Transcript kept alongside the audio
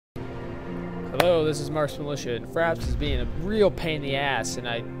Hello, this is Mark's Militia, and Fraps is being a real pain in the ass, and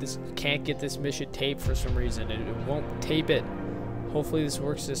I just can't get this mission taped for some reason, and it won't tape it. Hopefully this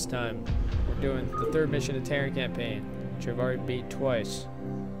works this time. We're doing the 3rd mission of the Terran campaign, which I've already beat twice.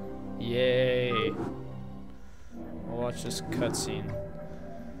 Yay! I'll watch this cutscene.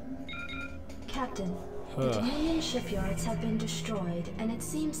 Captain, the Dominion shipyards have been destroyed, and it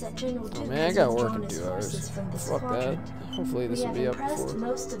seems that General Duke I has got work withdrawn in his 2 hours. forces from this Fuck that. quadrant. Hopefully this will We be have up impressed before.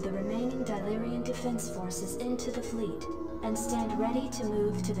 most of the remaining Dilarian defense forces into the fleet, and stand ready to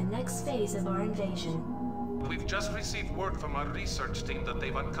move to the next phase of our invasion. We've just received word from our research team that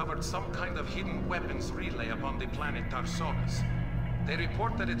they've uncovered some kind of hidden weapons relay upon the planet Tarsonis. They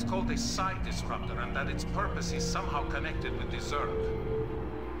report that it's called a psi disruptor and that its purpose is somehow connected with the Zerg.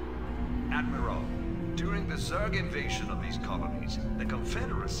 Admiral, during the Zerg invasion of these colonies, the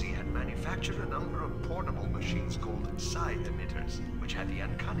Confederacy had manufactured a number of portable machines called psi emitters, which had the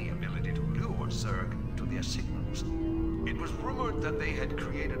uncanny ability to lure Zerg to their signals. It was rumored that they had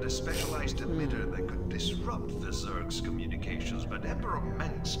created a specialized emitter that could disrupt the Zerg's communications, but Emperor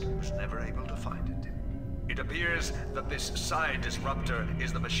Mensk was never able to find it. It appears that this psi disruptor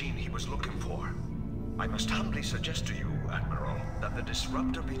is the machine he was looking for. I must humbly suggest to you, Admiral, that the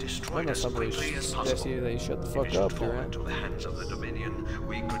disruptor be destroyed as quickly as possible. They shut the If fuck it should up, fall Terran. into the hands of the Dominion,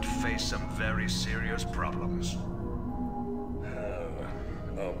 we could face some very serious problems.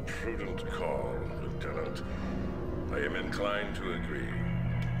 A prudent call, Lieutenant. I am inclined to agree.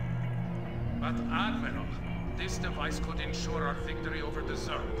 But Admiral, this device could ensure our victory over the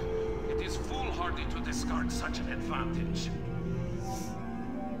Zerg. It is foolhardy to discard such an advantage.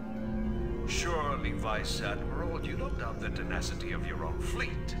 Surely, Vice Admiral, you don't doubt the tenacity of your own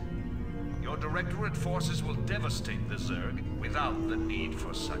fleet. Your Directorate forces will devastate the Zerg without the need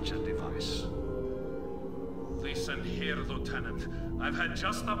for such a device. Listen here, Lieutenant. I've had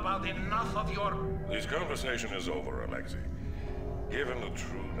just about enough of your... This conversation is over, Alexei. Given the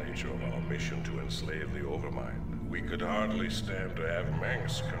true nature of our mission to enslave the Overmind, we could hardly stand to have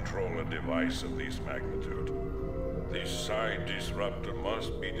Mengs control a device of this magnitude. This psi disruptor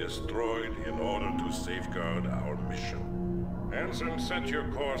must be destroyed in order to safeguard our mission. Hansen, set your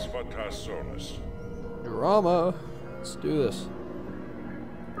course for Tarsonis. Drama. Let's do this.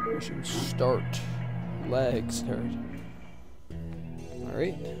 Mission start. Lag start.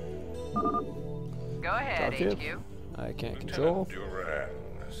 Alright. Go ahead, Talk to HQ. you. I can't control. Duran,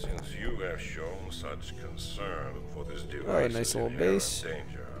 since you have shown such concern for this Oh, device's nice little inherent base.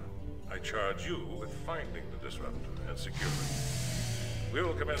 danger, I charge you with finding the disruptor and securing it. We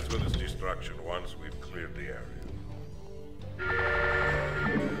will commence with its destruction once we've cleared the area.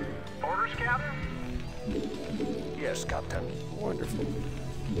 Orders, Captain? Yes, Captain. Wonderful.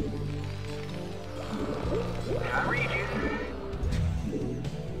 I read you.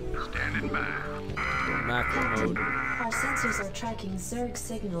 Standing by. Macro mode. Our sensors are tracking Zerg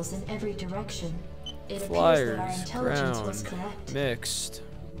signals in every direction. It appears that our Flyers, intelligence was ground, correct. mixed.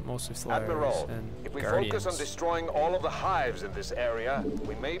 Mostly flyers Admiral, and if we guardians. focus on destroying all of the hives in this area,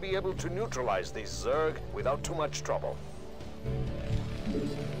 we may be able to neutralize these Zerg without too much trouble.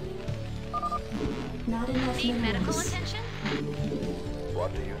 Not enough Need medical minerals. attention?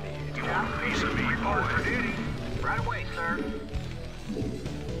 What do you need? You got a piece of me, report for duty. Right away, sir.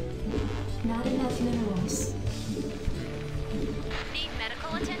 Not enough minerals. Need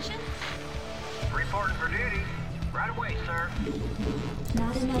medical attention? Reporting for duty. Right away, sir.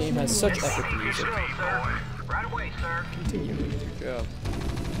 Not enough Game has minerals. such epic music. Good to go, sir. Right away, sir. Continue with your job.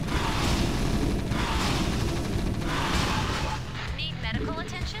 Need medical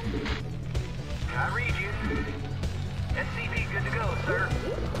attention? I read you. SCV good to go, sir.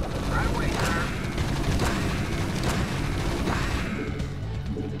 Right away, sir.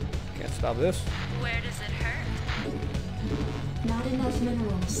 Can't stop this. Where does it hurt? Not enough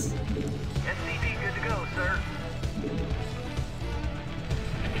minerals. SCV good to go, sir.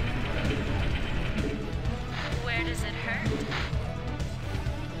 Where does it hurt?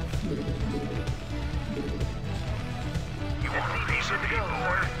 You want a piece of me,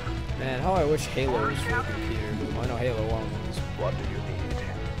 boy? Man, how I wish Halo was for a computer. Well, I know Halo 1 was. What do you need?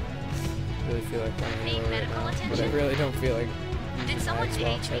 Really feel like playing Need Halo right medical now, but I attention? really don't feel like Did using someone Xbox.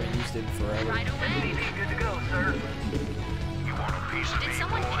 page I haven't me? used it in forever. Right away. SCV good to go, sir. You want a piece of Did me,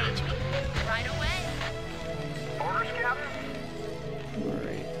 someone boy? page me? Right away. Orders, Captain?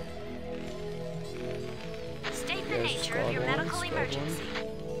 Alright. State the Yes, nature of your squad one, medical squad emergency.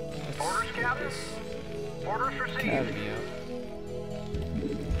 Orders, Captain? Orders received. Academy up.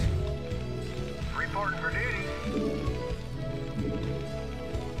 Reporting for duty.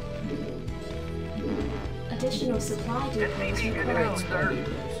 Additional supply depots SCV good to go, required. sir.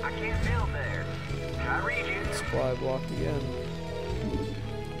 I can't build there. Supply blocked again.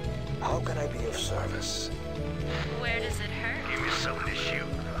 How can I be of service? Where does it hurt? Give me something to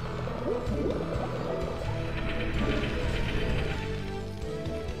shoot.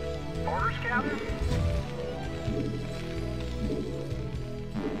 Orders, Captain?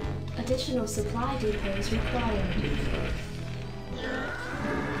 Additional supply depots required.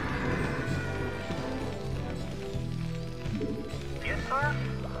 Yes, sir?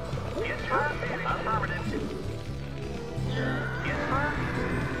 Yes, sir? Affirmative. Yes, sir?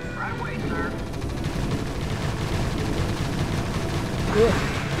 Right away, sir.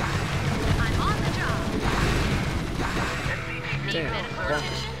 I'm on the job. Need Damn, medical bunker.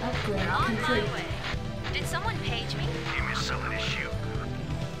 attention? Upgrade On my complete. way. Did someone page me? Give me something to shoot.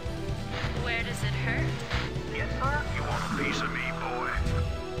 Where does it hurt? Yes, sir? You want a piece of me, boy?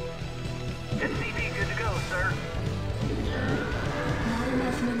 SCV good to go, sir. Not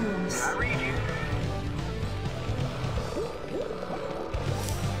enough minerals. I read you.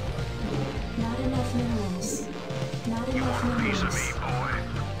 Not enough minerals. Not You enough want a piece of minerals. me, boy?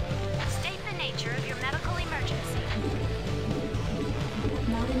 State the nature of your medical emergency.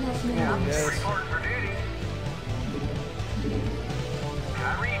 Not enough minerals. Yes. Reporting for duty. I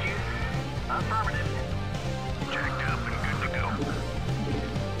read you. Affirmative. Jacked up and good to go.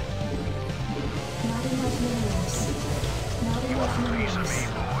 Not enough minerals. Not You enough want a piece of me,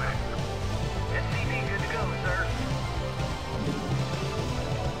 minerals. boy? SCV good to go, sir.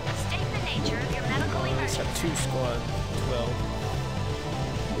 State the nature of your medical Let's emergency. have 2 squad 12.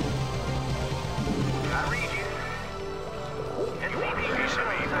 I read you. SCV good to go,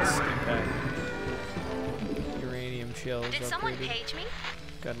 sir. Stim pack. Uranium shells Did someone upgraded. page me?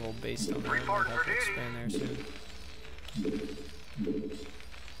 Got a little base on there. I'll Reporting have for to duty. expand there soon.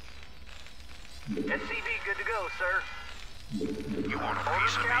 SCV good to go, sir. You want a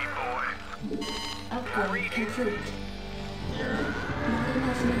piece of me, boy? Upgrade complete. Not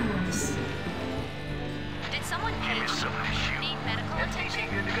enough minerals. Did someone Give page me me? something to shoot. Need medical attention?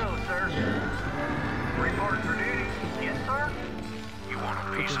 SCV good to go, sir. Reporting for duty. Yes, sir? You want a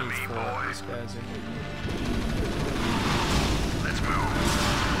Cooper piece of needs me, 4. boy? These guys are Let's move.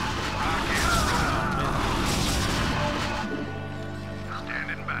 Rocket.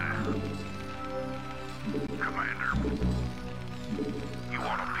 Standing by. Commander. You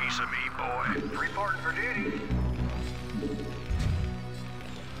want a piece of me, boy? Reporting for duty.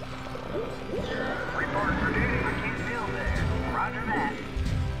 Reporting for duty. I can't feel there. Roger that.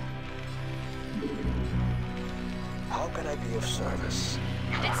 How can I be of service?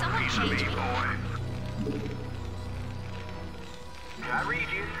 Did someone Piece of me, page me? boy? I read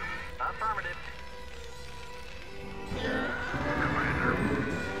you. Affirmative. Commander.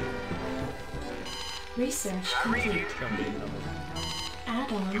 Research I read you. complete.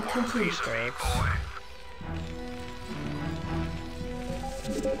 Add-on You want a complete. piece of me, boy?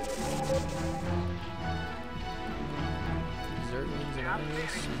 Zerglings and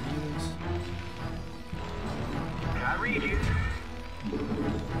Iris and Mutants. I read you.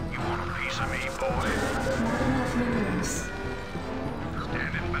 You want a piece of me, boy? Not enough minerals.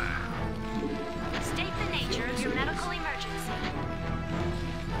 Standing by. State the nature of your medical emergency.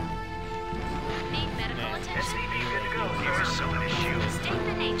 Need medical attention? SCV good to go, Give me sir. something to shoot. State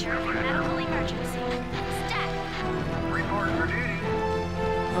the nature of your medical emergency. Stat. Reporting for duty.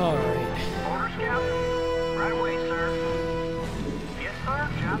 Alright. Orders, Captain. Right away, sir. Yes, sir.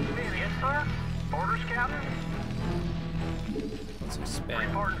 Job's finished. Yes, sir. Orders, Captain. Let's expand.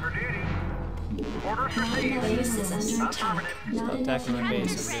 Reporting for duty. Orders Not received. enough base is under attack. Affirmative. Not Stop enough attacking my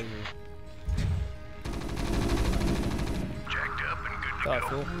base. minerals. I'm busy. Jacked up and good to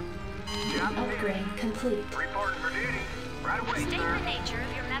Thoughtful. go. Job's finished. Upgrade complete. Reporting for duty. Right away, State sir. the nature of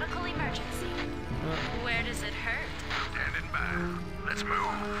your medical emergency. Where does it hurt? Standing by. Let's move.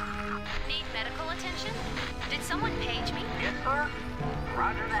 Need medical attention? Did someone page me? Yes, sir.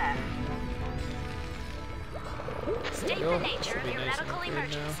 Roger that. State Go. the nature Should of be your nice and medical upgraded now.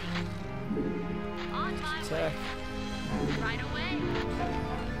 emergency. On my Attack. way. Right away.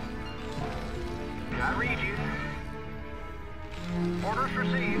 I read you. Orders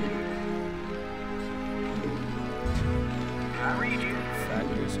received. I read you.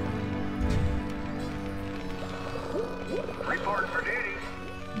 Factors. Reporting for duty.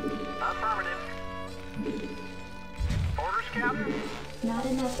 Affirmative. Orders, Captain. Not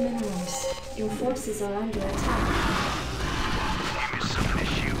enough minerals. Your forces are under attack. Give me something to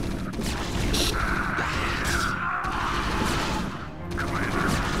shoot. Commander.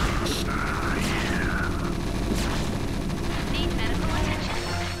 Yeah. Need medical attention?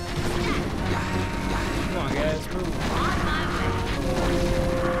 Come on, guys. Move. On my way.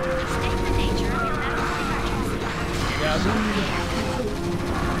 State the nature of your medical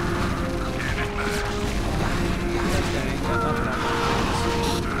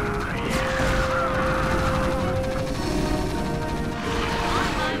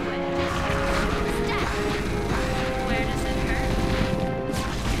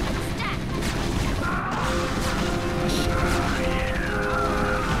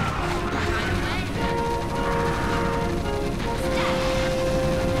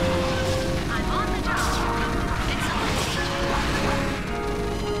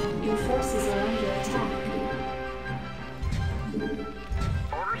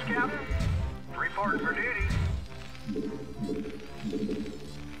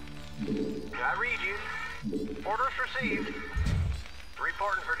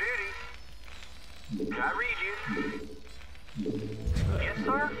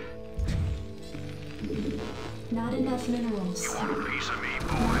Not enough minerals. You want a piece of me,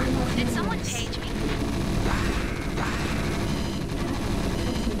 boy? Did someone page me?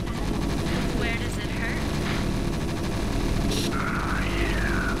 Where does it hurt?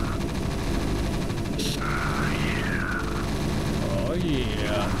 Oh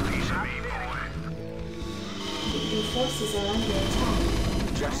yeah. Piece of me, boy. Your forces are under attack.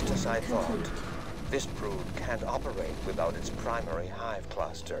 Just as I thought. This brood can't operate without its primary hive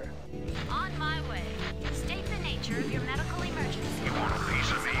cluster. On my way. State the nature of your medical emergency. You want a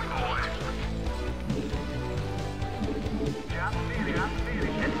piece of me, boy? Job finished.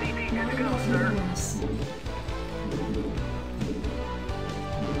 SCP good Not to go, enough sir. minerals.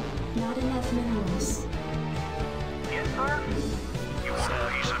 Not enough minerals. Yes, sir. You want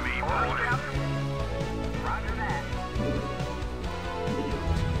a piece of me, Orders, boy? Captain. Roger that.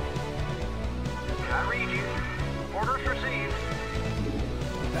 I read you. Orders received.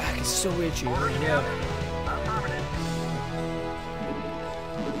 Back is so itchy. Orders, Yeah. Captain. Affirmative.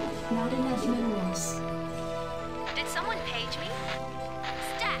 Not enough minerals. Did someone page me?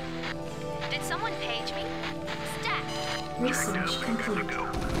 Stat. Did someone page me? Stat. Research complete. Did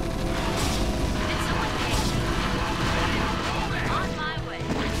someone page me? On my way.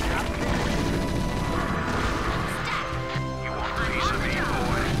 Stat. You want a I'm piece on of the me, job.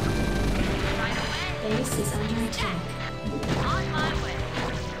 boy? Right away. Base is under attack. On my way.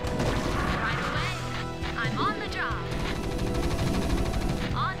 Right away. I'm on the job.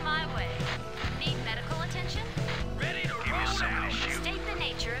 On my way. Need medical attention? Ready to give me something to shoot. State the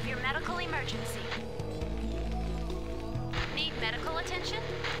nature of your medical emergency. Need medical attention?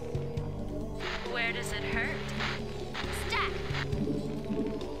 Where does it hurt? Stat.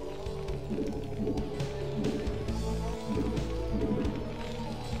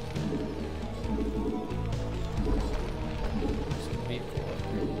 Some vehicle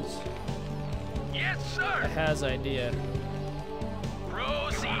upgrades. Yes, It sir. has idea.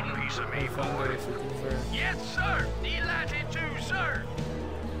 Proceeding. Piece of me, Hey, fun boy. if we convert. Yes, sir. Delighted to, sir.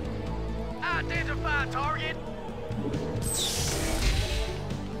 Identify target.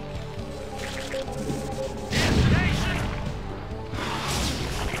 Destination.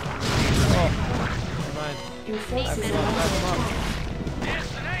 Oh, never mind. Your forces Back are him up, back him under up. attack.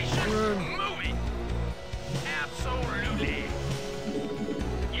 Destination. Moving. Absolutely.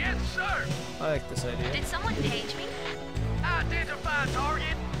 Yes, sir. I like this idea. Did someone page me? Identify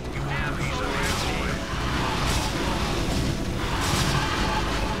target. Absolutely.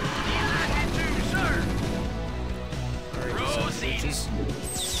 Delighted to, sir. Alright, you son of Proceeding.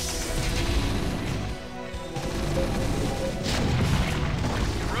 bitches.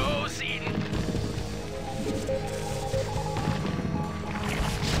 Proceeding.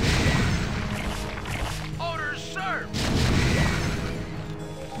 Orders, sir.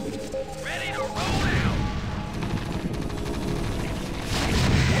 Ready to roll out.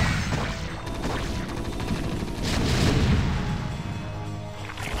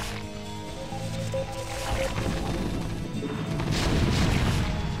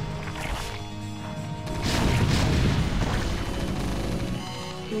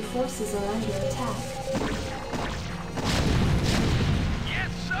 Your forces are under attack.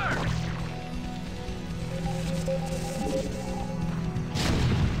 Yes, sir.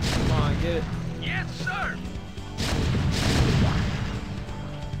 Come on, get it. Yes, sir.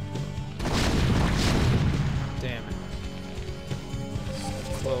 Damn it.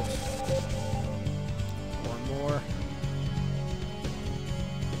 So close. One more.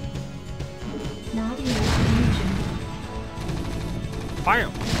 Not enough energy.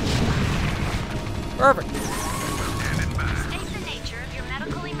 Bam! Perfect. State the nature of your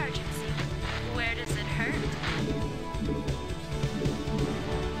medical emergency. Where does it hurt?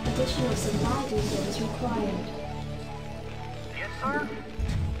 Additional supply details required. Yes, sir.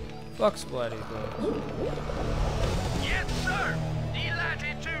 Fuck Splatty Clothes. Yes, sir.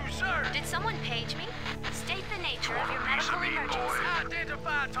 Delighted to, sir. Did someone page me? State the nature of your medical emergency.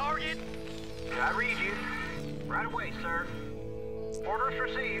 Identify target. I read you. Right away, sir. Orders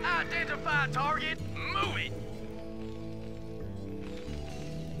received. Identify target. Move it.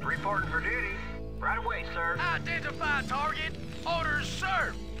 Reporting for duty. Right away, sir. Identify target. Orders,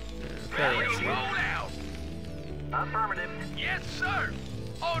 sir. Okay. Ready to roll out. Affirmative. Yes, sir.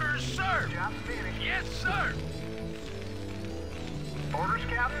 Orders, sir. Job finished. Yes, sir. Orders,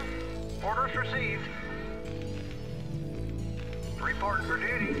 Captain. Orders received. Reporting for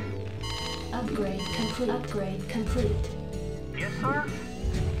duty. Upgrade complete. Upgrade complete. Yes, sir.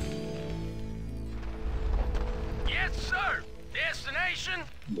 Yes, sir. Destination.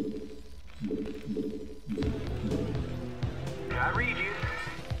 I read you.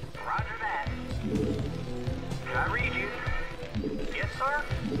 Roger that. I read you. Yes, sir.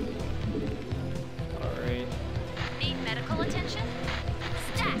 Alright. Need medical attention?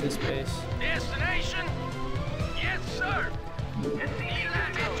 Stat. This base. Destination. Yes, sir. Need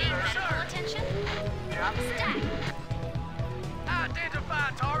medical attention? Job Stat. Identify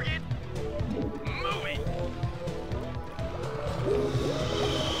target. Move it.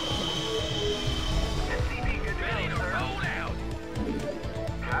 SCP good to Ready go, to sir. roll out.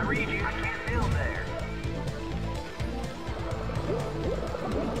 I read you. I can't build there.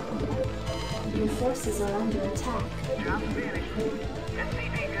 Your forces are under attack. Job finished.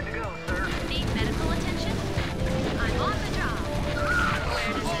 SCP good to go, sir. Need medical attention? I'm on the job.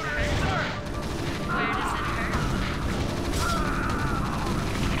 Where does it hurt? Where does it hurt?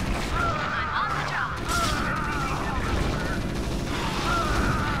 I'm on the job.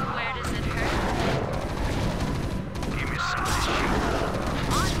 Where does it hurt? Give me some of this shit.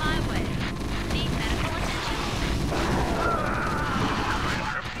 On my way. Need medical attention?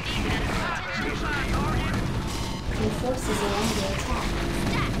 Need medical attention? Your forces are under attack.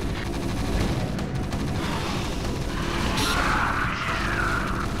 Stat.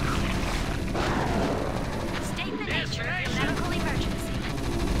 State the nature of your medical emergency.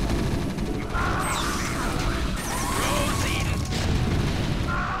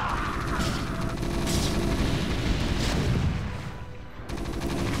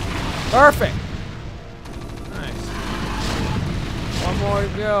 Perfect. Nice. One more to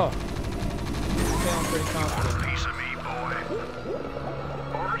go. Feeling pretty confident. Piece of me, boy.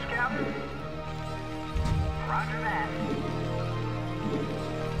 Orders, Captain. Roger that.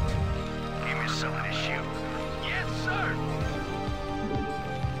 Give me some of this shit. Yes, sir.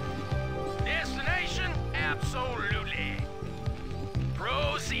 Destination? Absolutely.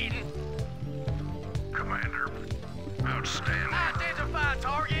 Proceeding. Commander. Outstanding. Identify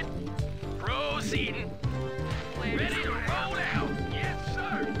target. Proceeding. Where does Ready it to hurt? roll out. Yes,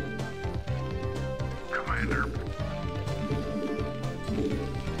 sir. Commander.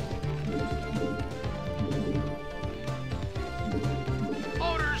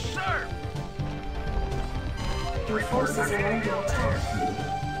 Orders, sir. Your forces are under attack.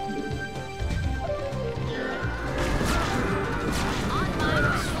 On my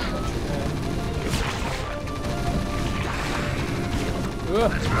way.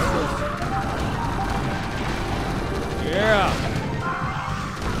 Ugh. Yeah.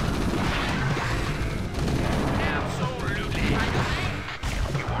 Absolutely.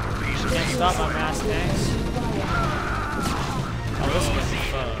 Can't stop my mass tanks. Oh, this is gonna be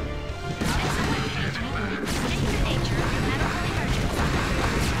fun. State the nature of your medical emergency.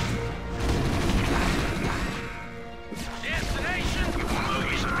 Destination?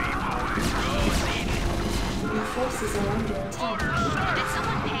 Piece of me, boy. Proceeding. Your forces are under attack. Orders, sir. Did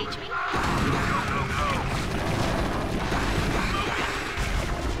someone page me?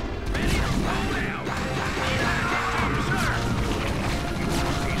 Ready to roll out. Sir.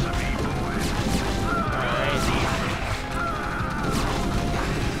 Piece of me, boy.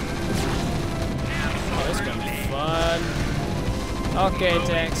 Oh, this is gonna be fun. Okay,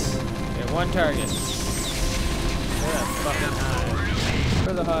 tanks. Okay, one target. Where that fucking hive?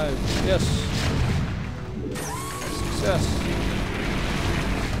 Where the hive? Yes. Success.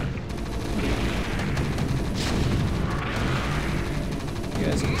 You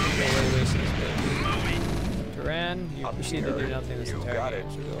guys can go way waste this bit. Terran, you proceed to do nothing this entire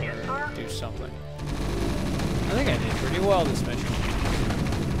game, so go over and do something. I think I did pretty well this mission.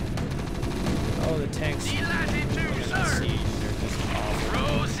 Oh, the tanks. Delighted to, Look at that sir. siege. They're just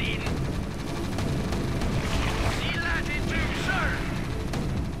awful. Proceeding. Delighted to, sir.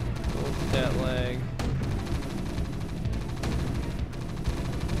 Hold that leg.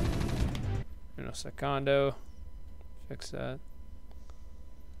 Secondo. Fix that.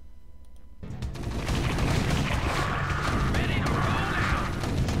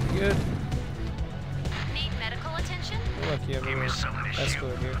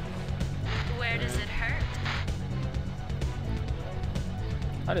 escort here. Where does it hurt?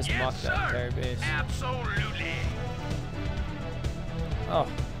 I just mocked that entire base. Absolutely. Oh,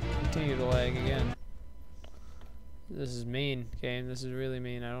 continue to lag again. This is mean, game. This is really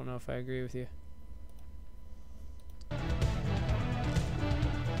mean. I don't know if I agree with you.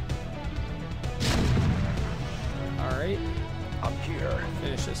 Alright. Up here.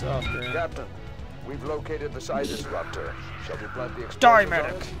 Finish this off, Grant. Captain, we've located the psi disruptor. Shall we plant the Die, explosives on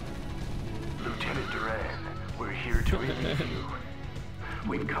medic! it? Lieutenant Terran, we're here to relieve you.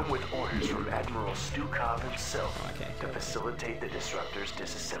 We've come with orders from Admiral Stukov himself to facilitate the disruptor's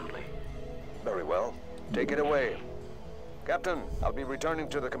disassembly. Very well. Take it away. Captain, I'll be returning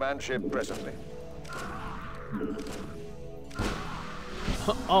to the command ship presently.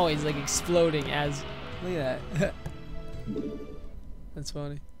 Oh, he's like exploding as... Look at that. That's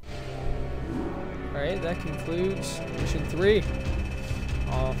funny. Alright, that concludes mission 3.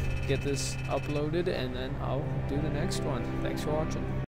 I'll get this uploaded and then I'll do the next one. Thanks for watching.